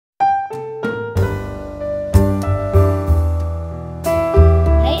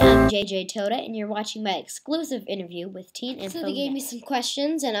JJ Totah, and you're watching my exclusive interview with TeenInfoNet. So they gave me some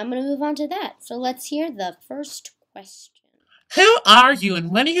questions, and I'm going to move on to that. So let's hear the first question. Who are you, and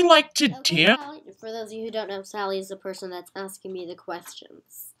what do you like to do? Sally, for those of you who don't know, Sally is the person that's asking me the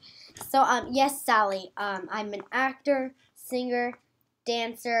questions. So, yes, Sally, I'm an actor, singer,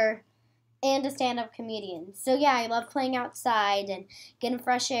 dancer, and a stand-up comedian. So, yeah, I love playing outside and getting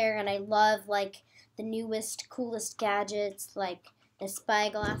fresh air, and I love, like, the newest, coolest gadgets, like the spy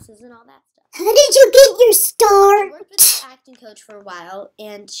glasses and all that stuff. How did you get your start? I worked with an acting coach for a while,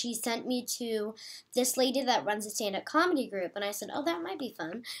 and she sent me to this lady that runs a stand-up comedy group, and I said, oh, that might be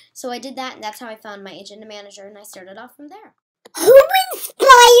fun. So I did that, and that's how I found my agent and manager, and I started off from there. Who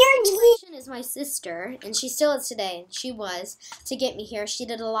inspired you? Is my sister, and she still is today, and she was, to get me here. She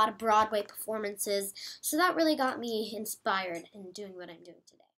did a lot of Broadway performances, so that really got me inspired in doing what I'm doing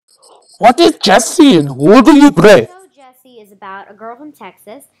today. What is Jessie, and who do you play? So Jessie is about a girl from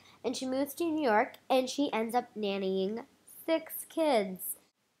Texas, and she moves to New York, and she ends up nannying 6 kids.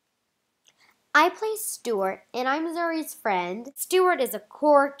 I play Stuart, and I'm Zuri's friend. Stuart is a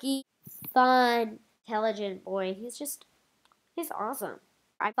quirky, fun, intelligent boy. He's awesome.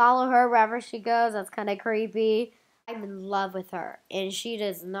 I follow her wherever she goes. That's kind of creepy. I'm in love with her, and she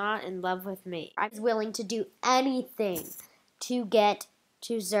is not in love with me. I'm willing to do anything to get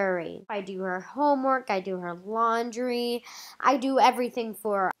to Zuri. I do her homework, I do her laundry, I do everything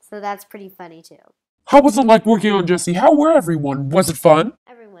for her. So that's pretty funny too. How was it like working on Jessie? How were everyone? Was it fun?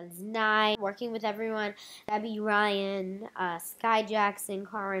 Everyone's nice. Working with everyone. Debbie Ryan, Sky Jackson,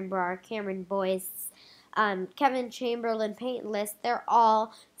 Karen Barr, Cameron Boyce, Kevin Chamberlain, Peyton List. They're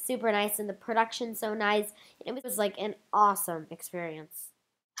all super nice, and the production's so nice. It was like an awesome experience.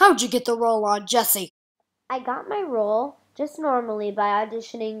 How'd you get the role on Jessie? I got my role just normally by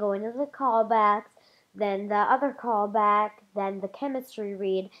auditioning, going to the callbacks, then the other callback, then the chemistry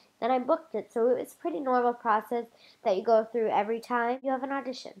read, then I booked it. So it was a pretty normal process that you go through every time you have an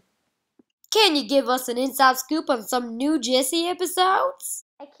audition. Can you give us an inside scoop on some new Jessie episodes?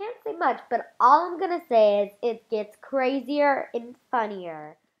 I can't say much, but all I'm going to say is it gets crazier and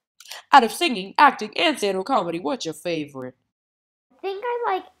funnier. Out of singing, acting, and stand-up comedy, what's your favorite? I think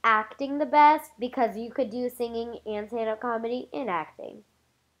I like acting the best because you could do singing and stand-up comedy and acting.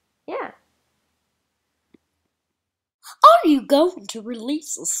 Yeah. Are you going to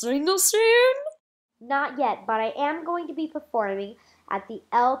release a single soon? Not yet, but I am going to be performing at the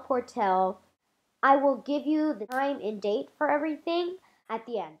El Portal. I will give you the time and date for everything at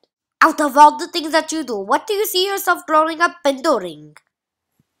the end. Out of all the things that you do, what do you see yourself growing up and doing?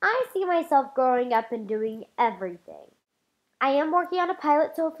 I see myself growing up and doing everything. I am working on a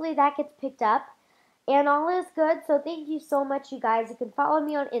pilot, so hopefully that gets picked up. And all is good, so thank you so much, you guys. You can follow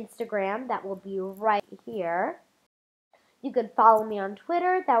me on Instagram. That will be right here. You can follow me on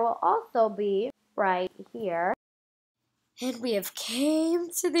Twitter. That will also be right here. And we have came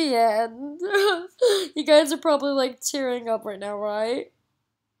to the end. You guys are probably like tearing up right now, right?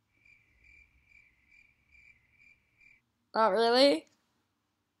 Not really?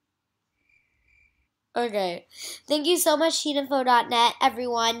 Okay. Thank you so much, TeenInfoNet,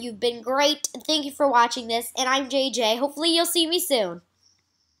 everyone. You've been great. Thank you for watching this. And I'm JJ. Hopefully you'll see me soon.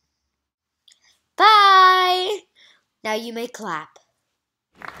 Bye! Now you may clap.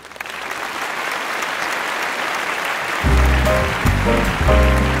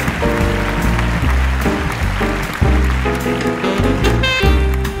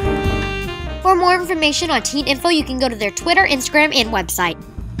 For more information on Teen Info, you can go to their Twitter, Instagram, and website.